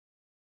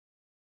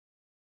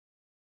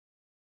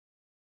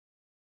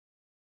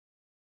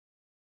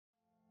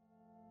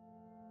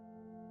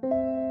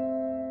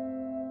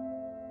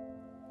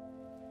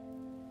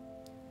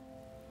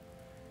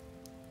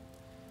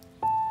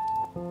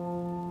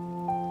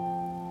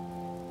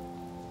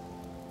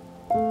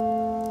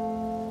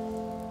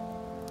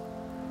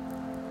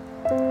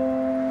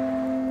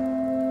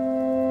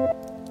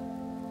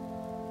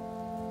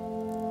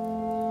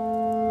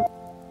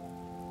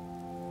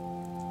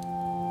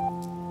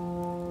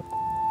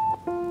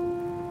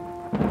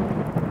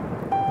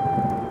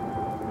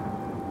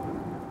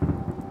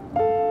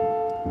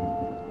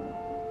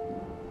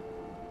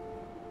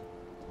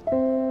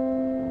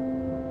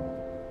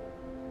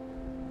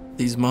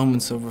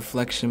moments of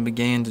reflection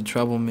began to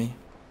trouble me.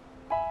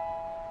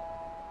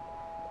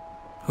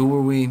 Who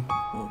were we?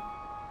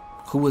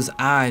 Who was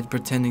I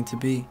pretending to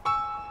be?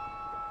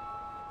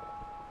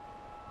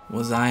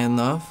 Was I in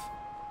love?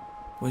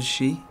 Was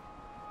she?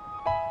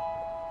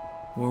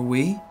 Were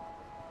we?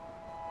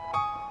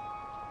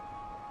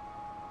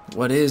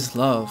 What is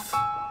love?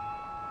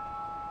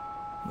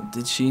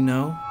 Did she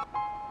know?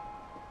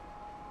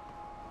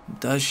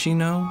 Does she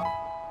know?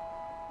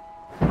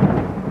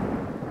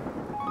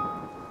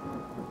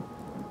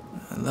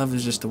 Love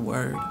is just a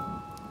word.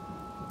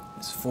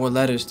 It's 4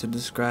 letters to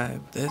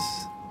describe this.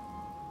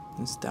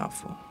 It's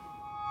doubtful.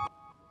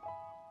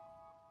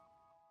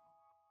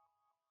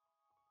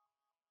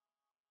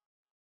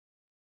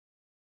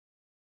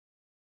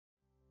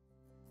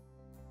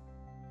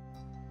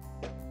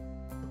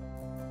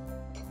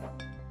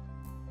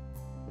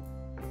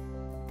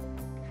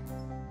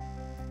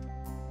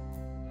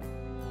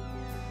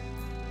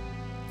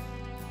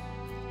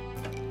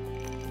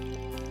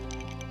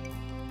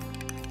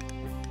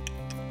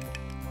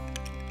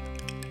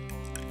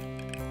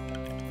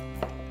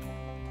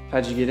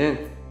 How'd you get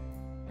in?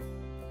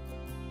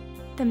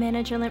 The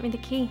manager lent me the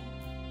key.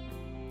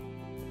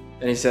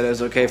 And he said it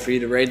was okay for you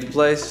to raid the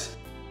place?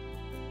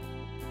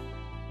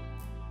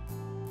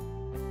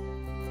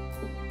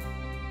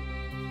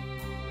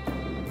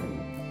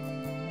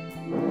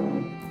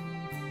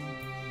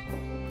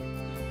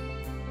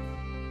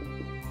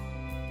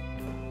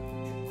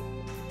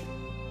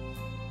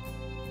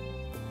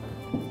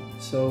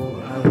 So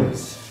I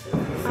was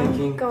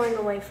thinking... I'm going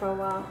away for a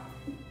while.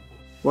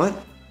 What?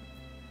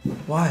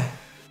 Why?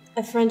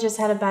 A friend just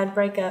had a bad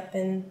breakup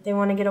and they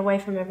want to get away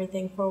from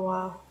everything for a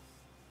while.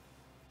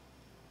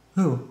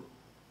 Who?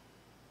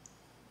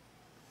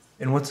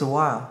 And what's a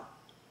while?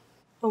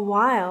 A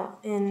while,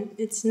 and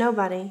it's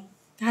nobody.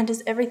 God,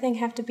 does everything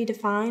have to be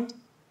defined?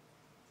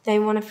 They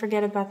want to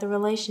forget about the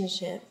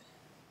relationship.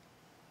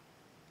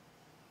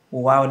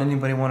 Well, why would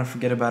anybody want to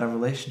forget about a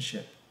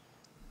relationship?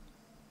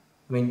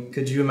 I mean,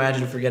 could you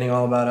imagine forgetting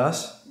all about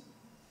us?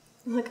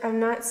 Look, I'm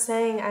not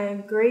saying I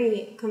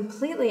agree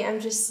completely. I'm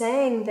just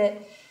saying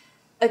that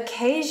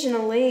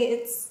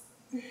occasionally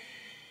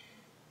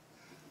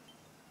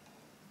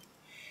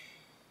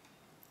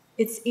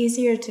it's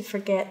easier to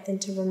forget than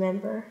to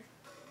remember.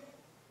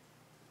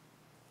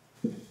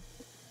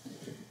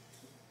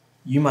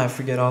 You might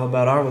forget all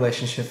about our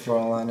relationship for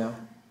all I know.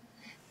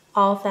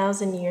 All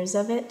 1,000 years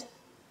of it?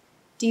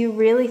 Do you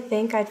really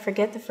think I'd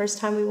forget the first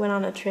time we went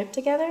on a trip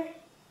together?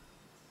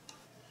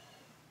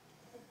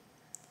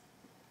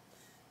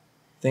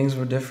 Things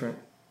were different.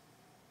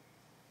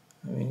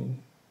 I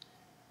mean,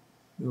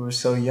 we were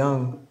so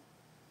young.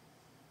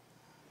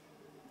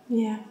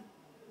 Yeah.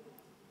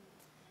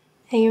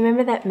 Hey, you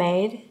remember that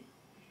maid?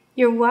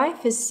 Your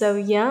wife is so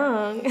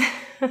young.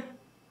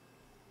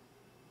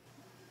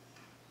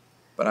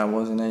 But I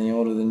wasn't any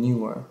older than you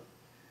were.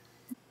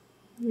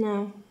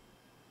 No.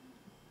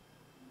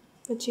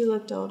 But you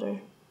looked older.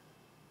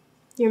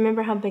 You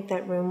remember how big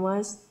that room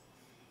was?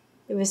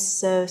 It was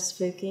so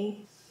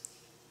spooky.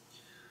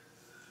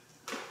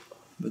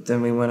 But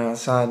then we went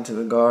outside into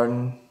the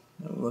garden,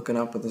 looking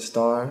up at the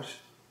stars.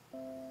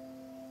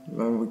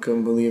 Remember, we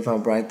couldn't believe how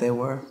bright they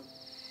were.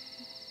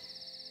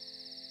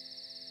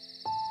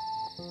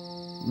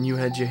 And you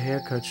had your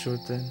hair cut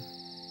short then.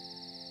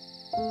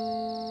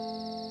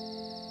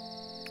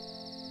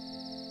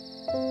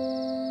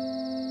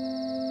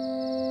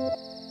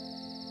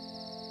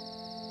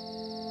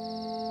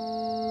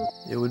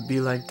 It would be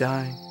like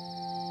dying.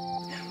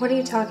 What are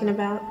you talking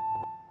about?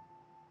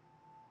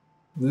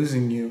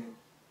 Losing you.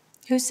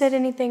 Who said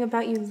anything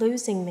about you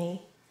losing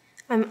me?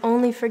 I'm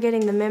only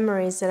forgetting the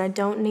memories that I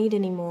don't need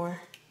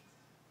anymore.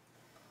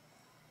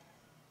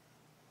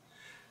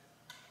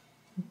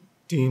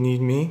 Do you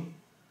need me?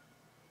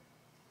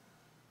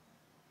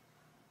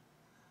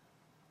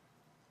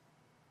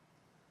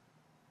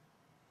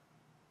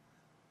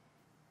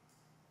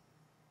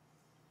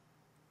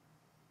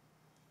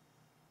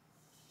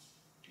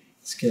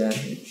 Let's get out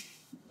of here.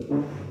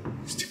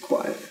 It's too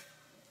quiet.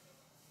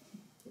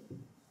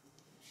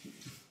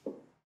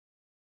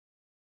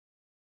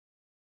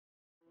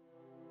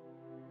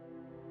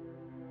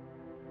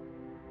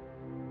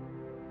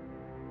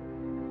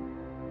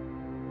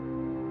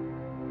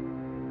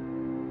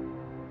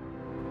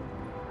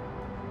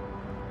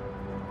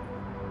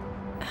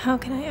 How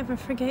can I ever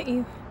forget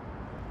you?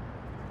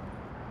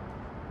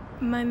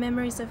 My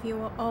memories of you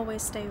will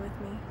always stay with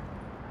me,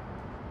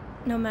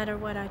 no matter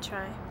what I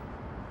try.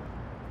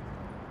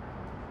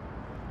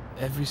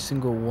 Every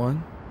single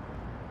one?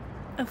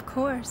 Of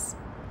course.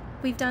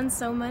 We've done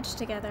so much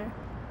together.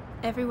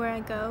 Everywhere I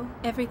go,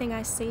 everything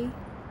I see,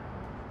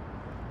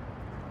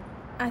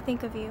 I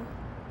think of you.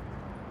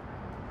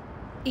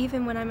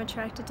 Even when I'm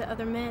attracted to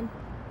other men,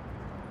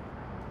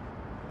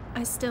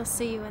 I still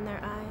see you in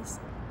their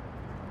eyes.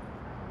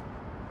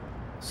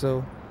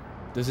 So,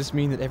 does this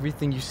mean that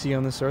everything you see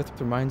on this earth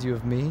reminds you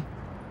of me?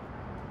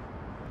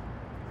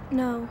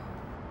 No.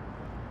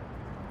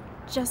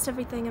 Just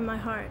everything in my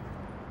heart.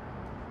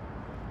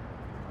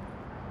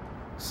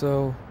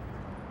 So,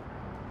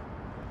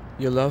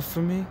 your love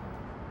for me?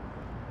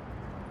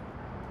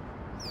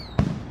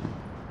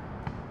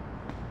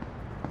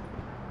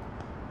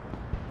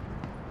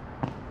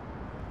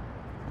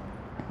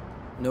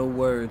 No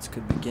words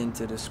could begin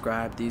to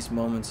describe these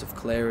moments of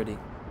clarity.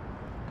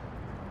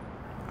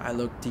 I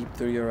look deep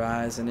through your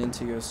eyes and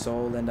into your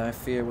soul, and I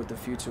fear what the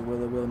future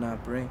will or will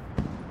not bring.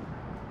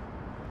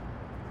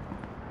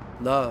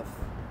 Love,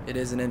 it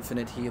is an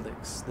infinite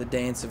helix, the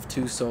dance of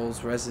two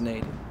souls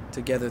resonating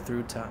together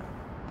through time.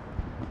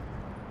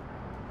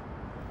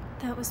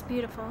 That was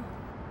beautiful.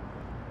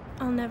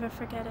 I'll never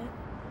forget it.